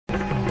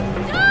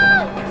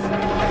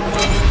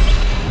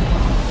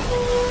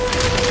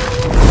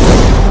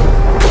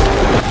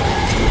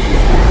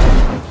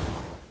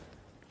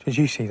Did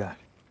you see that?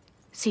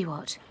 See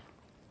what?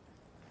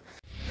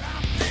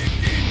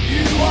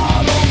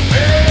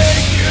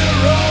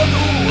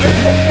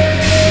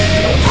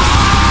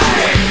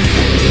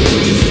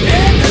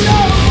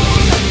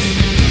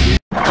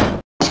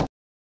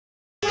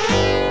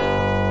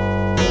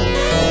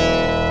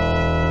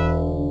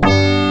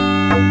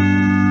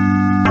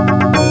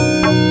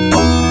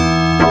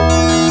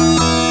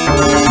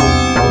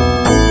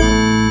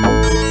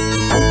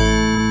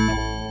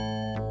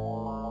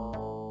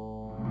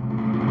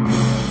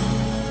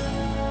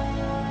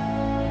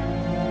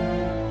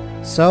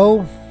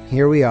 So,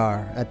 here we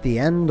are, at the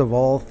end of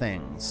all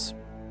things.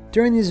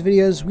 During these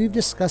videos, we've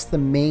discussed the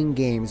main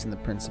games in the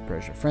Prince of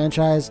Persia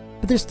franchise,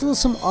 but there's still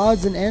some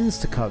odds and ends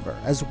to cover,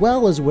 as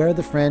well as where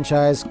the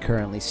franchise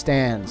currently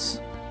stands.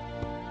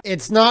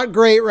 It's not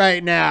great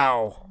right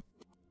now!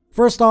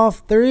 First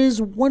off, there is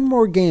one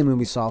more game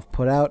Ubisoft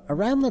put out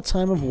around the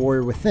time of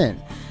Warrior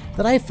Within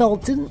that I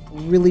felt didn't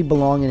really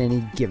belong in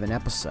any given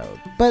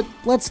episode, but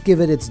let's give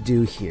it its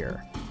due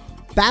here.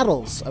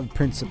 Battles of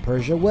Prince of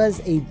Persia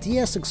was a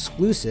DS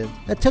exclusive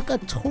that took a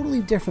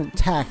totally different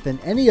tack than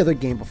any other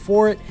game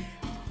before it,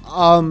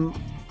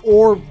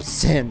 or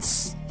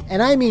since.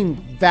 And I mean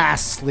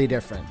vastly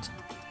different.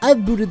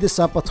 I've booted this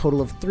up a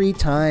total of 3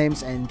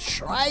 times and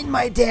tried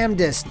my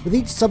damnedest with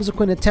each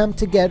subsequent attempt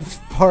to get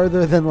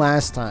farther than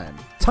last time.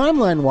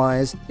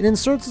 Timeline-wise, it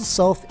inserts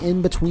itself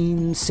in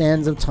between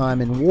Sands of Time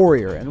and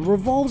Warrior and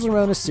revolves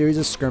around a series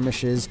of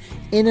skirmishes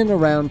in and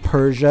around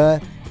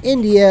Persia,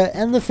 India,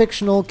 and the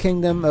fictional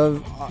kingdom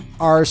of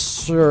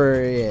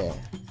Arsura,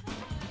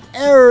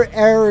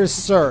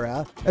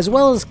 as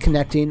well as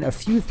connecting a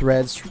few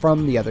threads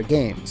from the other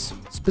games,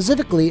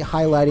 specifically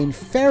highlighting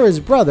Farah's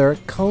brother,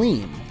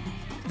 Kaleem.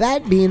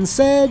 That being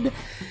said,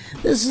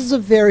 this is a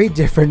very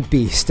different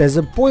beast, as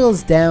it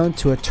boils down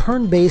to a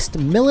turn-based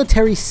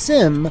military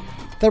sim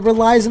that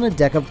relies on a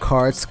deck of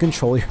cards to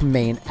control your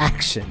main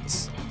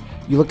actions.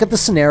 You look at the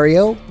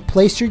scenario,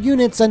 place your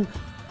units, and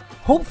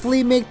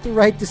hopefully make the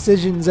right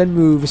decisions and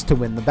moves to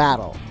win the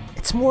battle.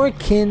 It's more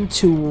akin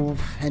to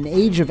an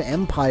Age of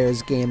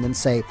Empires game than,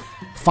 say,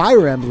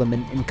 Fire Emblem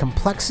in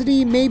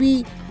complexity,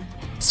 maybe.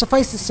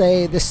 Suffice to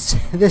say,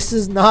 this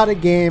is not a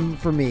game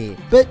for me,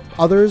 but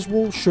others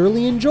will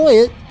surely enjoy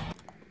it.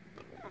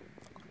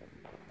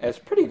 It's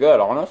pretty good,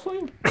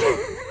 honestly.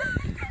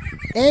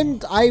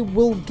 And I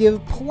will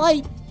give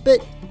polite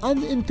but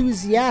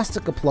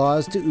unenthusiastic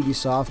applause to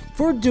Ubisoft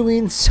for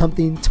doing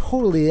something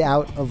totally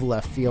out of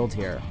left field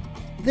here.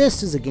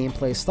 This is a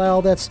gameplay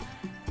style that's,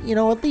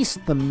 at least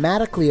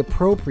thematically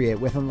appropriate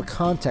within the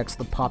context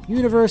of the pop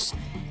universe,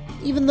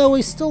 even though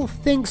I still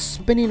think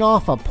spinning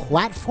off a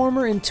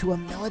platformer into a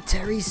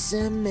military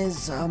sim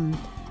is, a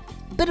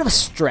bit of a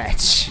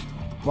stretch.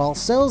 While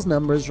sales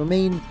numbers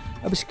remain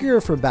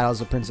obscure for Battles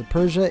of Prince of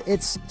Persia,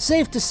 it's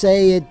safe to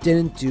say it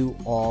didn't do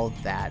all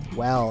that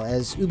well,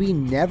 as Ubi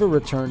never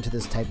returned to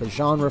this type of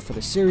genre for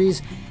the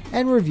series,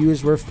 and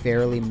reviews were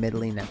fairly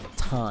middling at the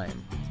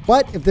time.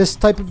 But if this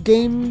type of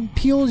game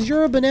peels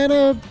your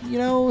banana,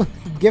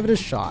 give it a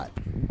shot.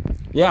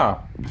 Yeah.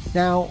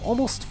 Now,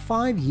 almost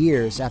 5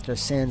 years after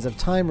Sands of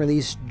Time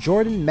release,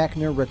 Jordan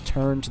Mechner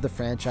returned to the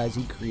franchise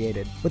he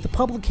created with the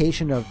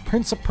publication of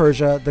Prince of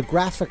Persia, the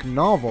graphic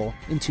novel,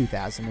 in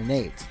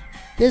 2008.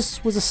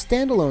 This was a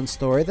standalone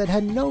story that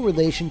had no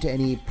relation to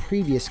any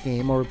previous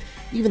game or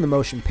even the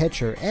motion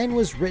picture, and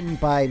was written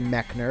by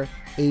Mechner,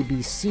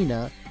 A.B.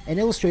 Sina, and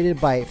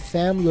illustrated by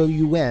Pham Le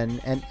Yuen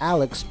and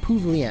Alex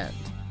Pouvliand.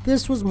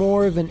 This was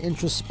more of an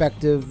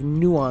introspective,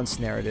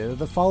 nuanced narrative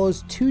that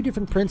follows 2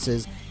 different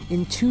princes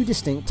in 2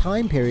 distinct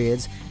time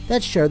periods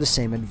that share the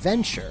same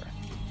adventure.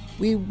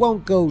 We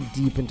won't go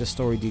deep into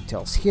story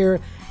details here,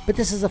 but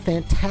this is a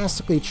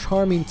fantastically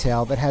charming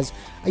tale that has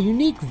a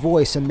unique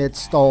voice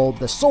amidst all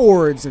the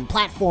swords and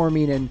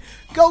platforming and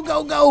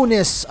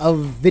go-go-go-ness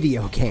of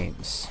video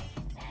games.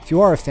 If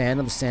you are a fan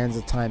of the Sands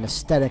of Time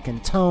aesthetic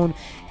and tone,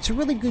 it's a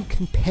really good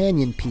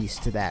companion piece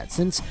to that,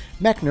 since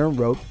Mechner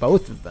wrote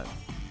both of them.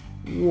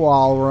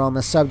 While we're on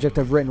the subject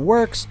of written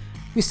works,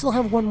 we still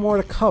have one more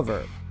to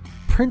cover.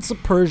 Prince of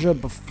Persia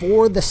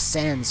Before the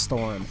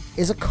Sandstorm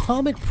is a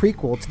comic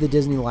prequel to the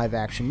Disney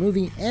live-action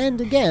movie, and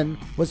again,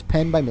 was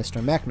penned by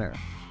Mr. Mechner.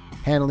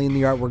 Handling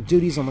the artwork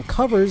duties on the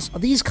covers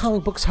of these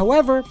comic books,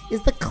 however,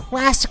 is the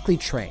classically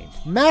trained,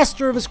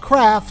 master of his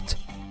craft,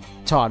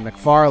 Todd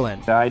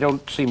McFarlane. I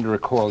don't seem to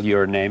recall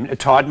your name.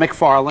 Todd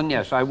McFarlane,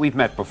 yes, we've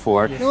met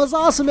before. Now, as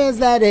awesome as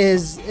that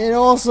is, it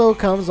also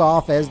comes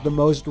off as the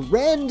most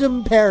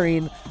random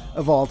pairing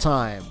of all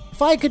time.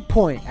 If I could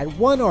point at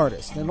one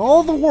artist in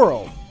all the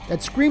world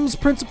that screams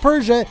Prince of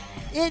Persia,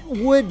 it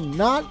would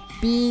not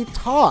be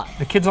Todd.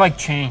 The kids like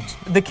change.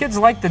 The kids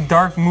like the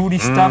dark, moody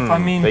stuff. I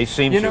mean, they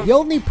seem to. The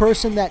only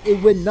person that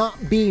it would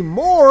not be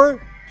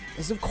more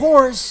is, of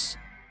course,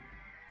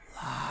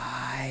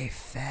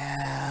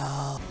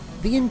 Liefeld.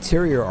 The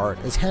interior art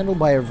is handled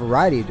by a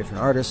variety of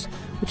different artists,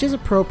 which is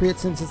appropriate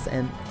since it's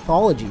an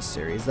anthology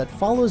series that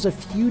follows a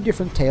few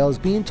different tales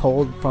being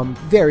told from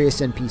various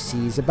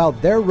NPCs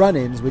about their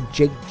run-ins with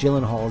Jake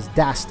Gyllenhaal's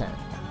Dastan.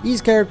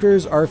 These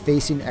characters are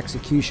facing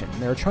execution,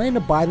 and they're trying to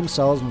buy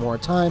themselves more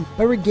time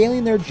by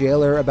regaling their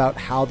jailer about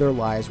how their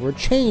lives were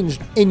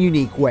changed in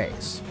unique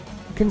ways.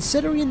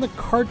 Considering the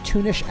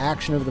cartoonish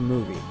action of the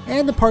movie,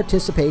 and the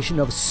participation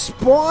of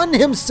Spawn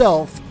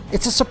himself,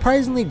 it's a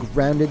surprisingly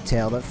grounded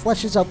tale that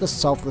fleshes out the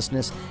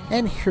selflessness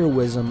and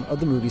heroism of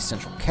the movie's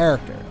central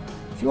character.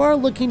 If you are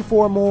looking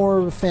for a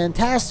more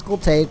fantastical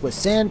take with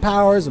sand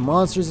powers and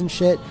monsters and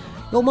shit,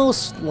 you'll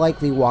most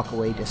likely walk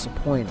away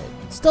disappointed.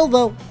 Still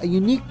though, a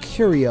unique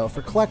curio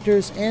for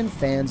collectors and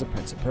fans of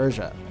Prince of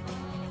Persia.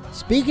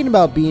 Speaking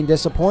about being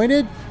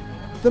disappointed,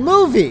 the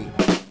movie!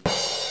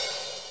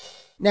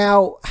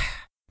 Now,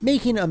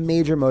 making a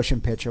major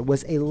motion picture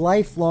was a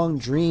lifelong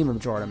dream of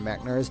Jordan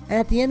Mechner's, and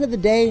at the end of the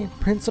day,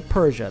 Prince of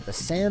Persia: The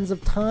Sands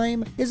of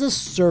Time is a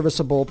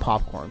serviceable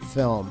popcorn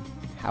film.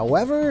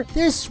 However,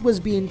 this was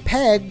being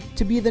pegged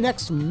to be the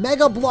next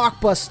mega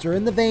blockbuster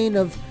in the vein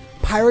of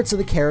Pirates of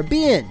the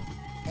Caribbean.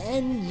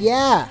 And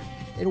yeah,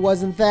 it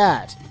wasn't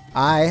that.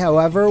 I,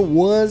 however,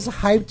 was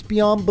hyped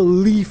beyond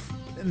belief.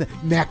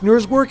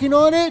 Mechner's working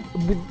on it?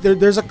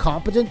 There's a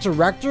competent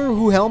director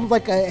who helmed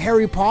like a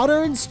Harry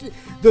Potter and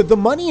the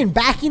money and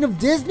backing of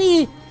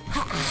Disney?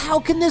 How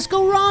can this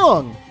go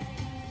wrong?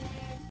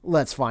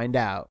 Let's find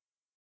out.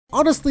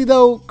 Honestly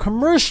though,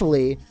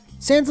 commercially,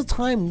 Sands of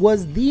Time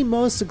was the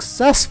most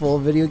successful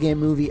video game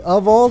movie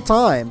of all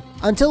time,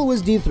 until it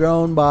was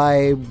dethroned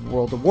by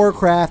World of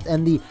Warcraft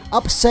and the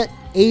upset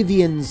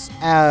Avians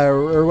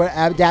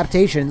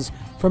adaptations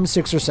from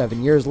 6 or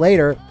 7 years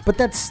later, but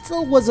that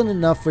still wasn't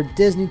enough for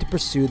Disney to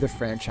pursue the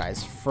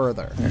franchise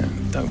further.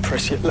 Don't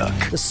press your luck.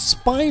 The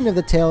spine of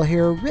the tale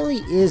here really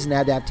is an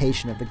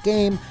adaptation of the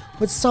game,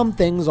 with some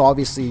things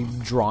obviously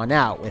drawn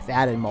out, with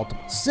added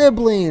multiple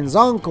siblings,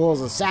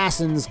 uncles,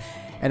 assassins,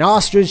 and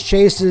ostrich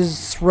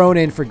chases thrown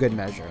in for good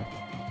measure.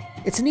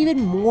 It's an even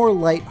more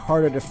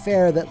light-hearted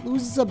affair that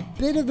loses a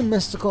bit of the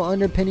mystical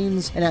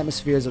underpinnings and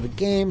atmospheres of the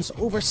games,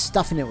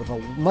 overstuffing it with a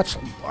much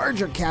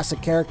larger cast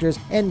of characters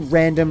and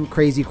random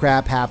crazy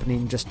crap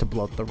happening just to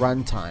bloat the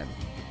runtime.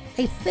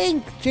 I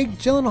think Jake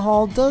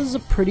Gyllenhaal does a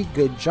pretty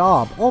good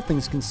job, all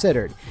things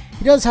considered.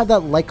 He does have that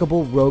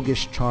likable,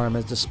 roguish charm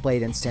as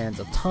displayed in Sands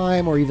of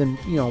Time or even,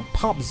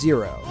 Pop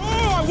Zero.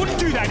 Oh, I wouldn't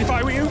do that if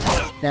I were you.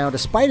 Now,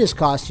 despite his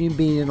costume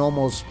being an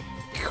almost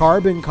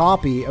carbon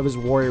copy of his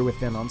Warrior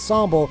Within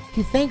ensemble,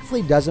 he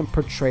thankfully doesn't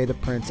portray the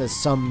prince as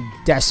some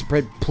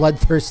desperate,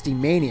 bloodthirsty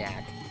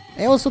maniac.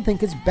 I also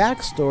think his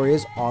backstory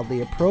is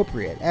oddly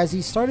appropriate, as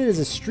he started as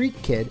a street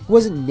kid who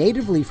wasn't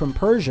natively from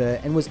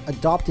Persia and was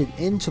adopted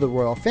into the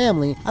royal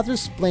family after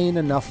displaying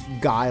enough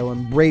guile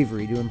and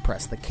bravery to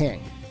impress the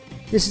king.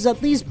 This is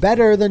at least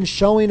better than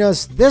showing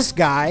us this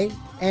guy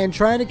and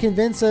trying to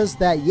convince us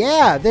that,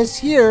 yeah, this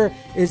here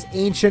is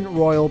ancient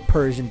royal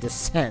Persian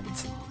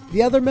descent.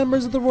 The other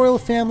members of the royal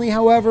family,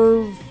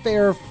 however,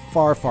 fare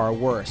far, far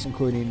worse,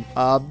 including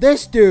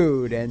this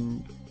dude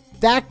and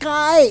that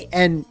guy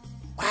and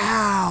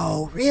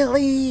wow,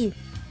 really?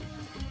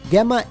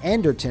 Gemma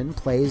Anderton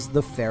plays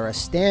the Farah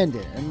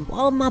stand-in, and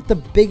while I'm not the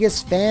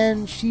biggest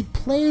fan, she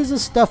plays a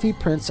stuffy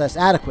princess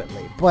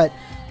adequately, but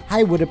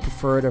I would have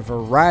preferred a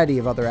variety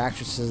of other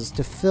actresses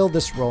to fill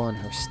this role in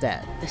her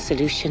stead. The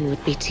solution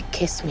would be to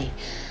kiss me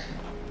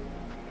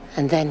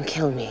and then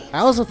kill me. I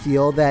also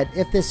feel that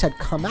if this had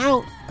come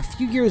out a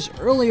few years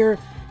earlier,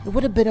 it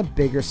would have been a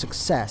bigger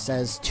success,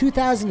 as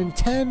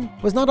 2010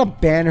 was not a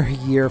banner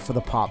year for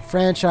the pop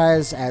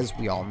franchise, as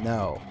we all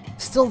know.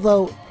 Still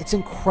though, it's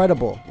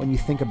incredible when you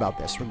think about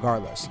this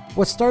regardless.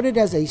 What started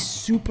as a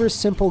super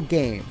simple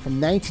game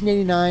from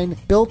 1989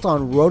 built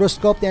on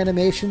rotoscoped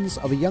animations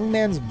of a young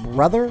man's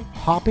brother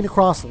hopping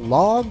across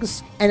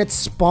logs, and it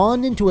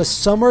spawned into a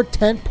summer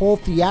tentpole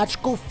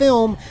theatrical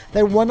film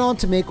that went on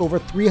to make over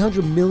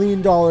 $300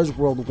 million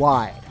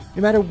worldwide.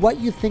 No matter what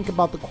you think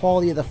about the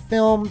quality of the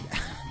film,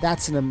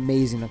 that's an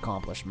amazing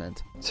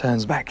accomplishment.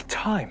 Turns back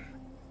time.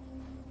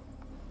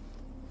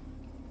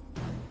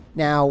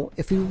 Now,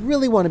 if we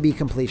really want to be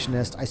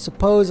completionist, I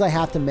suppose I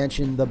have to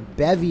mention the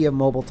bevy of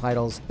mobile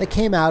titles that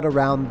came out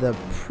around the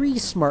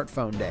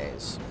pre-smartphone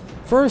days.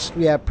 First,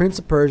 we have Prince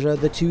of Persia: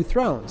 The Two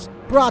Thrones,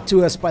 brought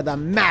to us by the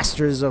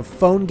masters of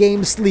phone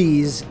game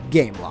sleaze,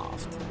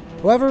 Gameloft.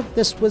 However,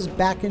 this was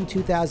back in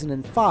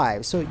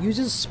 2005, so it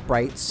uses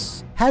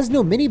sprites, has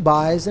no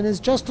mini-buys, and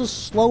is just a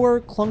slower,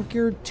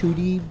 clunkier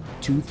 2D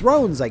Two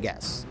Thrones, I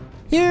guess.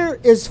 Here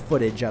is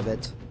footage of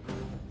it.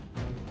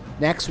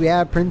 Next, we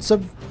have Prince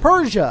of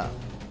Persia,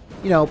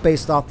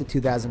 based off the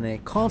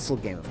 2008 console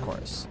game, of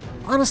course.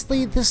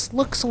 Honestly, this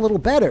looks a little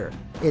better.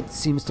 It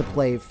seems to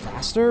play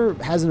faster,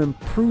 has an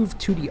improved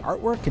 2D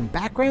artwork and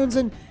backgrounds,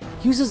 and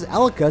uses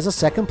Elika as a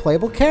second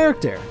playable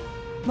character.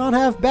 Not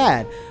half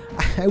bad.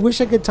 I wish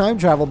I could time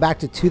travel back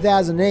to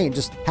 2008 and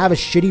just have a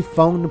shitty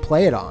phone to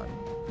play it on.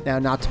 Now,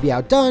 not to be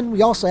outdone,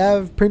 we also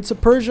have Prince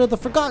of Persia: The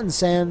Forgotten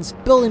Sands,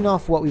 building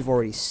off what we've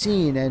already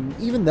seen, and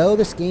even though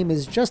this game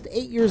is just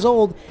 8 years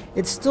old,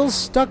 it's still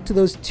stuck to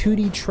those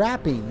 2D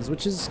trappings,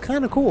 which is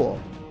kinda cool.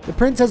 The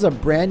Prince has a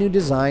brand new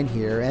design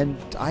here, and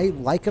I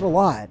like it a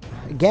lot.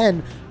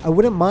 Again, I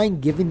wouldn't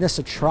mind giving this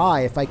a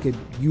try if I could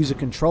use a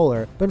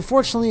controller, but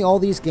unfortunately all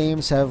these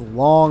games have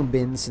long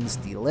been since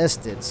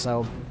delisted,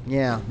 so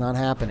yeah, not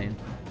happening.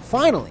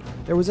 Finally,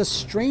 there was a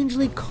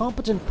strangely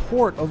competent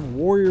port of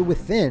Warrior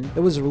Within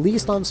that was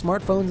released on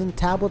smartphones and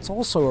tablets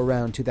also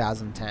around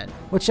 2010,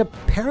 which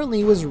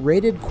apparently was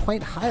rated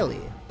quite highly.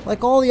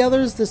 Like all the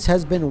others, this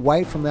has been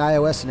wiped from the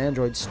iOS and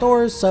Android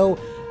stores, so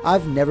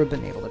I've never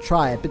been able to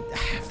try it, but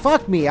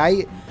fuck me,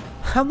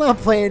 I'm not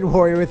playing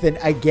Warrior Within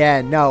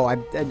again. No,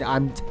 I'm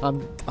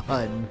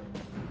done.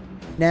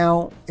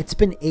 Now, it's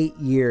been 8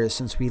 years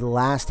since we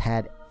last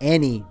had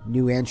any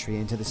new entry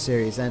into the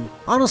series, and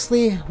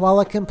honestly, while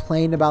I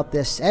complain about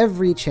this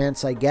every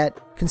chance I get,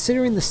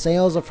 considering the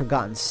sales of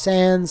Forgotten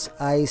Sands,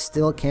 I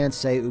still can't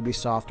say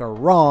Ubisoft are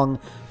wrong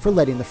for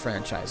letting the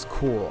franchise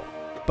cool.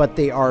 But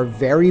they are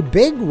very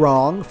big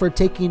wrong for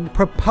taking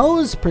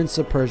proposed Prince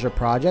of Persia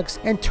projects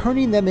and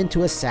turning them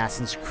into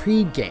Assassin's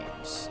Creed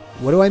games.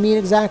 What do I mean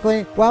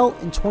exactly? Well,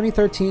 in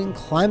 2013,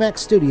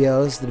 Climax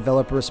Studios, the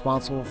developer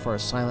responsible for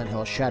Silent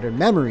Hill Shattered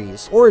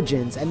Memories,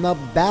 Origins, and the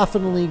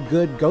bafflingly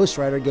good Ghost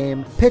Rider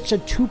game, pitched a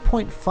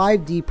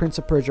 2.5D Prince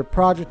of Persia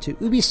project to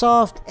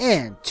Ubisoft,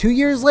 and 2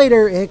 years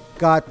later, it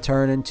got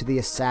turned into the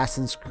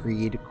Assassin's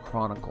Creed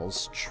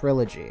Chronicles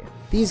trilogy.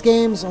 These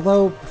games,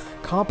 although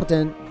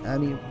competent,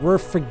 were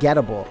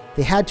forgettable.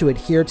 They had to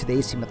adhere to the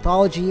AC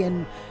mythology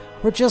and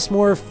were just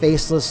more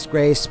faceless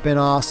Grey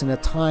spin-offs in a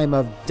time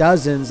of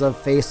dozens of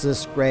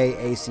faceless Grey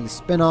AC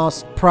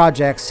spin-offs,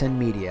 projects, and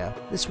media.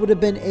 This would have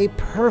been a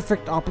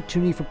perfect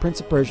opportunity for Prince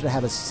of Persia to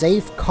have a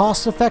safe,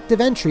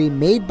 cost-effective entry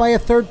made by a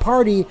third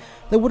party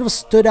that would have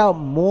stood out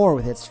more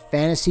with its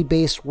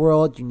fantasy-based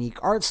world,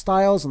 unique art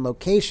styles and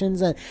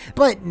locations,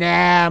 but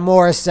nah,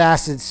 more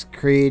Assassin's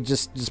Creed,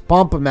 just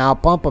bump them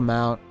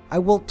out. I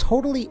will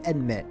totally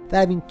admit that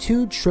having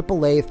two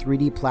AAA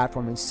 3D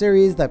platforming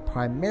series that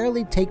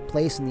primarily take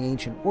place in the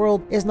ancient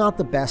world is not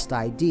the best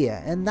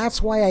idea, and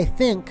that's why I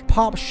think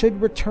Pop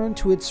should return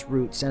to its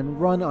roots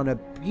and run on a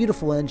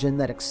beautiful engine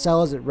that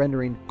excels at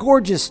rendering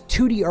gorgeous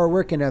 2D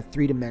artwork in a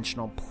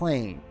three-dimensional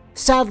plane.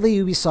 Sadly,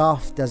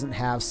 Ubisoft doesn't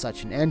have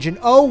such an engine.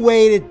 Oh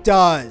wait, it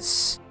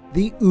does!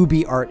 The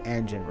UbiArt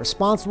engine,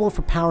 responsible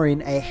for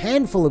powering a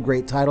handful of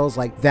great titles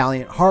like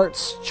Valiant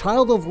Hearts,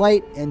 Child of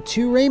Light, and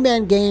 2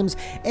 Rayman games,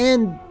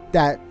 and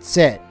that's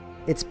it.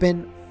 It's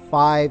been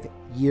 5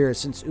 years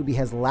since Ubi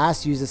has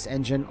last used this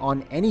engine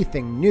on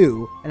anything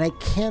new, and I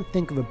can't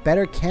think of a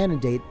better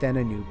candidate than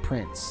a new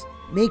Prince.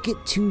 Make it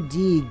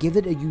 2D, give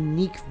it a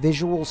unique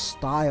visual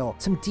style,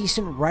 some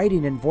decent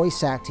writing and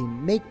voice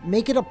acting,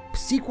 make it a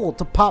sequel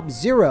to Pop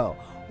Zero,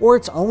 or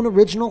its own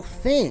original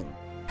thing.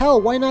 Hell,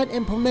 why not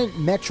implement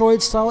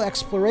Metroid-style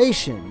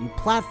exploration? You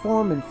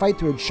platform and fight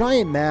through a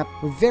giant map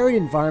with varied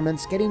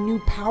environments, getting new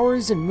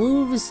powers and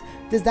moves.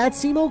 Does that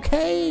seem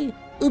okay?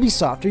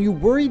 Ubisoft, are you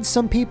worried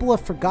some people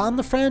have forgotten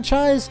the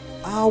franchise?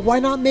 Why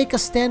not make a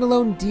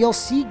standalone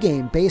DLC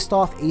game based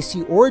off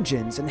AC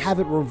Origins and have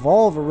it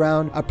revolve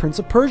around a Prince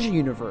of Persia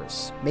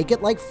universe? Make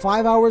it like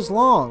 5 hours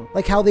long,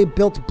 like how they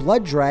built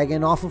Blood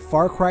Dragon off of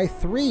Far Cry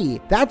 3.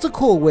 That's a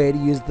cool way to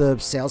use the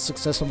sales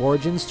success of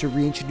Origins to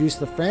reintroduce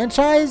the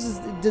franchise.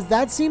 Does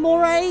that seem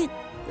alright?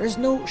 There's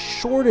no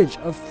shortage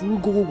of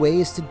frugal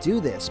ways to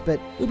do this, but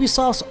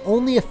Ubisoft's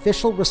only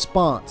official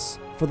response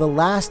for the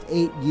last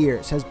 8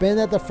 years has been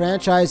that the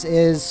franchise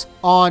is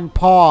on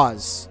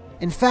pause.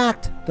 In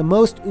fact, the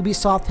most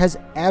Ubisoft has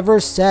ever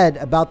said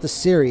about the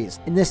series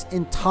in this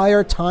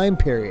entire time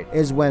period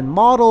is when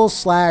model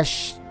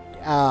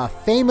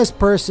 / famous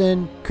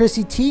person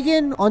Chrissy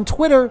Teigen on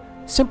Twitter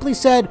simply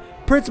said,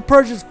 "Prince of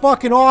Persia is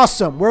fucking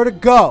awesome, where to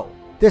go?"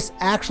 This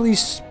actually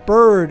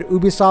spurred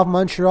Ubisoft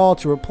Montreal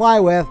to reply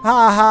with,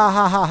 "Ha ha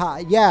ha ha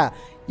ha,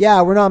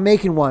 yeah, we're not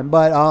making one,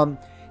 but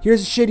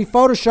here's a shitty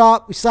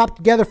Photoshop we slapped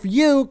together for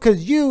you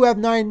because you have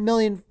 9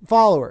 million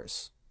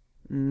followers."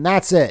 And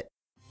that's it.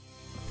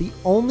 The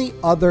only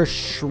other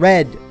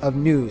shred of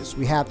news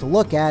we have to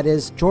look at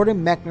is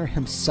Jordan Mechner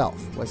himself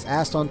was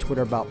asked on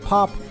Twitter about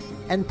Pop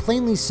and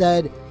plainly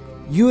said,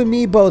 "You and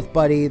me both,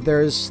 buddy.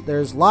 There's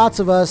lots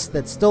of us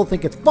that still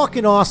think it's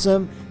fucking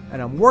awesome,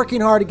 and I'm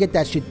working hard to get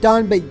that shit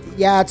done, but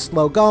yeah, it's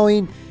slow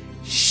going.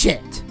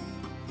 Shit."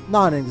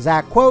 Not an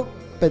exact quote,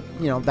 but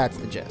that's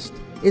the gist.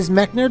 Is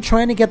Mechner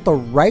trying to get the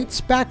rights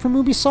back from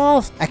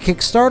Ubisoft? A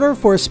Kickstarter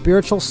for a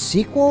spiritual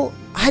sequel?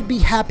 I'd be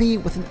happy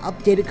with an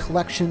updated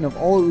collection of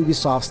all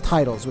Ubisoft's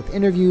titles with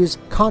interviews,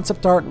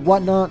 concept art, and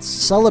whatnot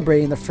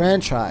celebrating the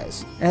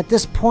franchise. And at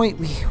this point,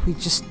 we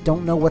just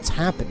don't know what's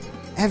happening.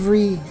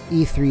 Every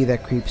E3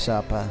 that creeps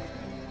up, a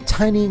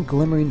tiny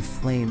glimmering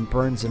flame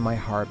burns in my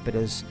heart, but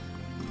is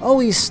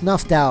always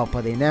snuffed out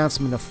by the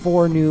announcement of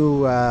 4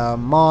 new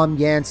Mom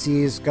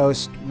Yancey's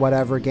Ghost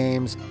whatever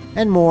games,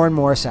 and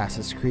more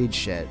Assassin's Creed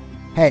shit.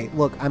 Hey,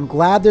 look, I'm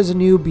glad there's a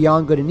new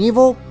Beyond Good and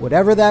Evil,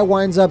 whatever that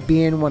winds up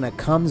being when it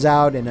comes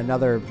out in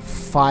another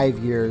 5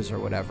 years or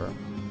whatever.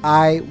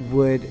 I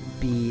would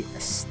be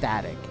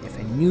ecstatic if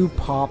a new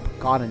pop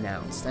got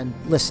announced. And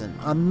listen,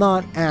 I'm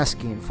not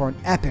asking for an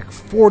epic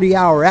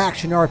 40-hour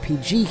action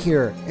RPG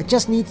here. It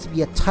just needs to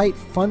be a tight,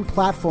 fun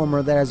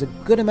platformer that has a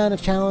good amount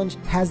of challenge,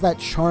 has that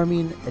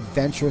charming,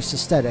 adventurous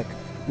aesthetic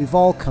we've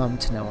all come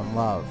to know and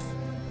love.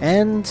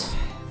 And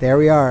there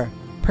we are.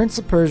 Prince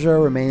of Persia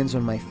remains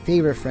one of my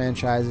favorite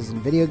franchises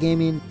in video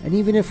gaming, and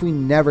even if we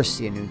never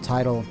see a new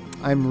title,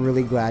 I'm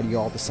really glad you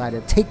all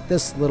decided to take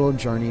this little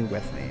journey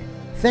with me.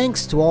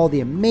 Thanks to all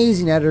the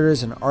amazing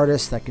editors and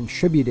artists that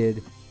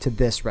contributed to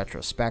this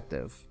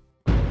retrospective.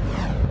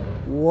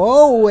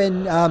 Whoa,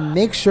 and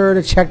make sure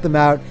to check them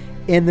out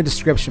in the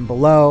description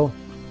below.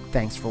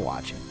 Thanks for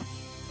watching.